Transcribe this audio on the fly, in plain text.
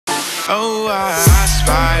Oh, I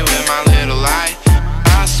spy with my little light.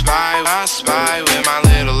 I spy with my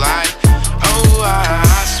little light. Oh,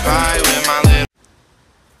 I spy with my little.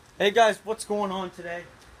 Hey guys, what's going on today?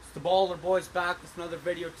 It's the Baller Boys back with another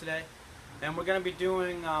video today, and we're going to be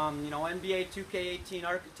doing, NBA 2K18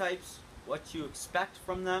 archetypes. What you expect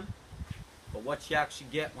from them, but what you actually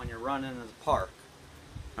get when you're running in the park.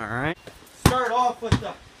 All right. Start off with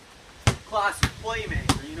the classic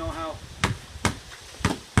playmaker. You know how.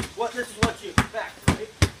 This is what you expect, right?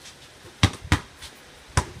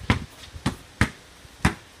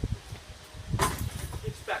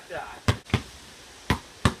 Expect that.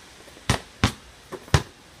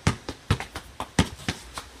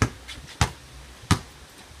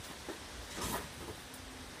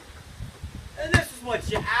 And this is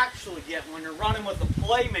what you actually get when you're running with a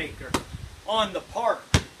playmaker on the park.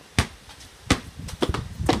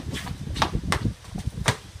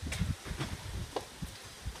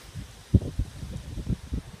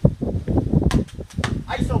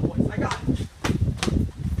 ISO boys, I got it.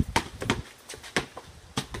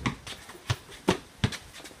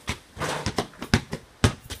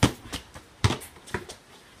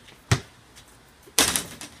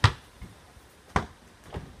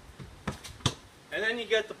 And then you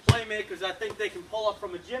get the playmakers that think they can pull up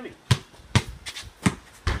from a Jimmy.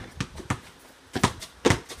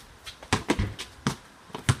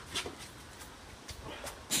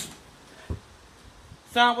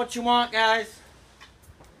 It's not what you want, guys.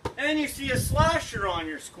 And you see a slasher on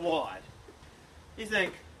your squad. You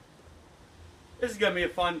think, this is going to be a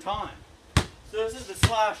fun time. So this is the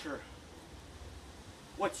slasher.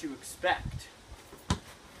 What you expect.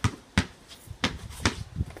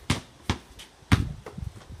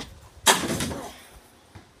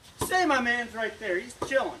 Say my man's right there. He's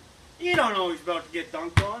chilling. You don't know he's about to get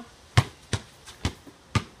dunked on.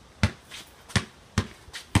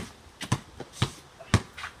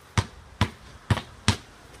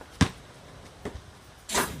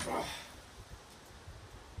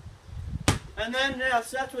 And then,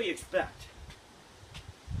 yes, that's what you expect.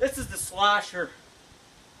 This is the slasher.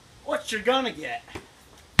 What you're gonna get.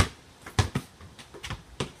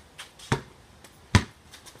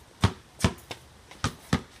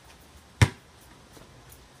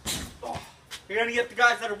 You're gonna get the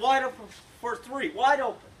guys that are wide open for three. Wide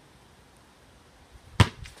open.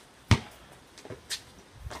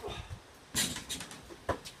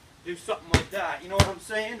 Do something like that. You know what I'm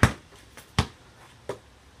saying?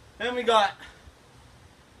 Then we got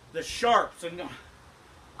the sharps, and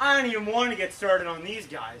I don't even want to get started on these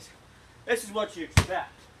guys. This is what you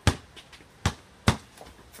expect.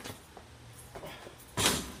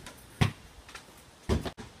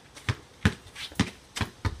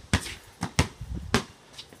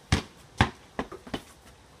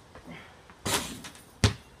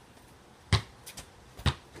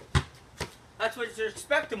 That's what you're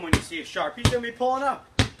expecting when you see a sharp. He's going to be pulling up.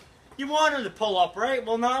 You want him to pull up, right?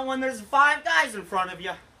 Well, not when there's 5 guys in front of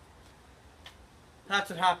you. That's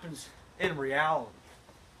what happens in reality.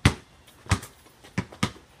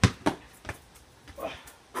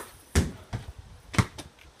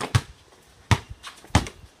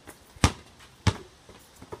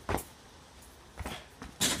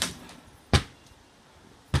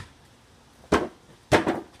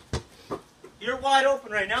 You're wide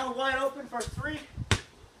open right now. Wide open for 3.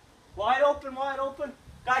 Wide open, wide open.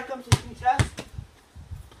 Guy comes to contest.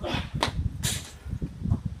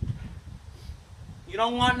 You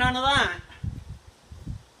don't want none of that.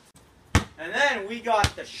 And then we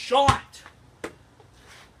got the shot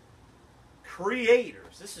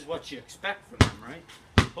creators. This is what you expect from them, right?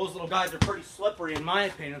 Those little guys are pretty slippery, in my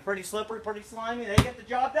opinion. Pretty slippery, pretty slimy. They get the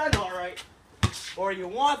job done all right. Or you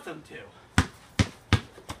want them to.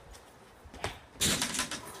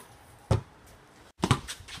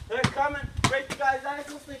 They're coming, break the guy's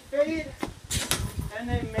ankles, they fade, and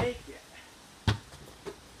they make it.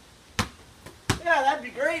 Yeah, that'd be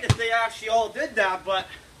great if they actually all did that, but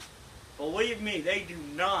believe me, they do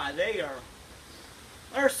not. They're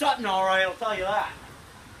something alright, I'll tell you that.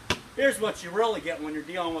 Here's what you really get when you're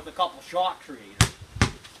dealing with a couple shot creators.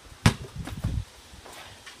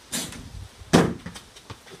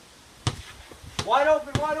 Wide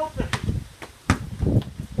open, wide open.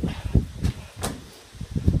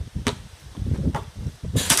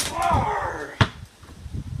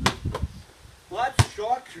 Well, that's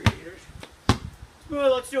shot creators.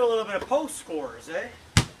 Well, let's do a little bit of post scorers, eh?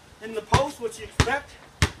 In the post, what you expect?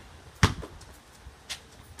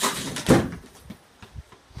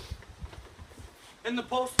 In the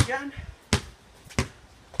post again.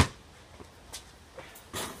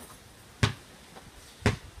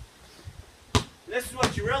 This is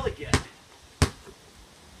what you really get.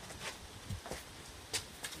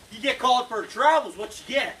 You get called for travels, what you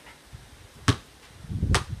get.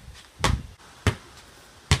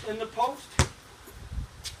 In the post.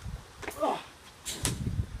 Oh.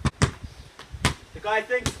 The guy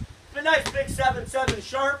thinks it's a nice big 7-7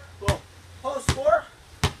 sharp. Well, post score.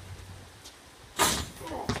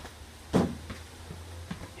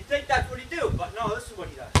 You think that's what he do, but no, this is what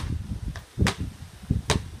he does.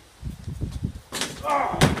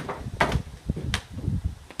 Oh.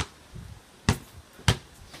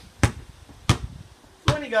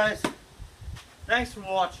 So anyway, guys, thanks for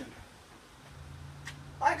watching.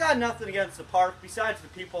 I got nothing against the park besides the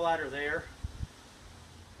people that are there.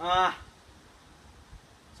 So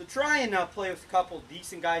try and play with a couple of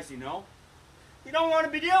decent guys you know. You don't want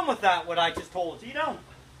to be dealing with that, what I just told you. You don't.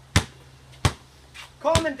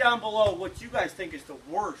 Comment down below what you guys think is the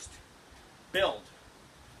worst build.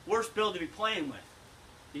 Worst build to be playing with.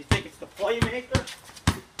 Do you think it's the playmaker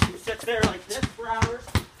who sits there like this for hours?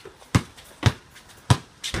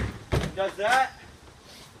 Does that?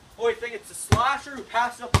 Or you think it's the slasher who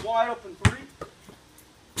passes up a wide open three?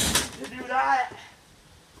 To do that?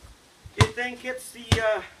 You think it's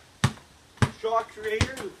the shot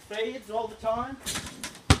creator who fades all the time?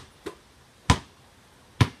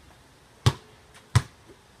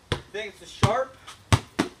 Think it's a sharp?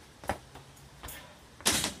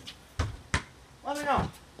 Let me know.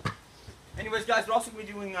 Anyways, guys, we're also going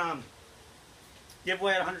to be doing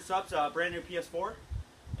giveaway at 100 subs, brand new PS4.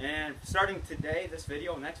 And starting today, this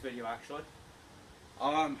video, next video actually,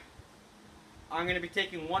 I'm going to be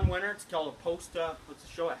taking one winner. It's called a post, what's the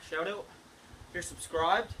show, a shout out. If you're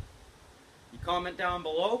subscribed, you comment down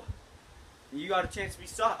below, and you got a chance to be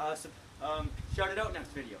shouted out next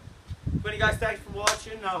video. So anyway, guys, thanks for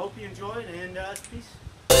watching. I hope you enjoyed, and peace.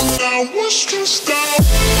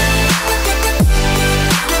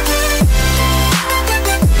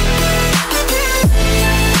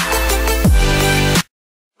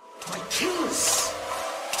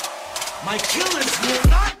 My killers will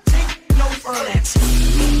not take no for an answer.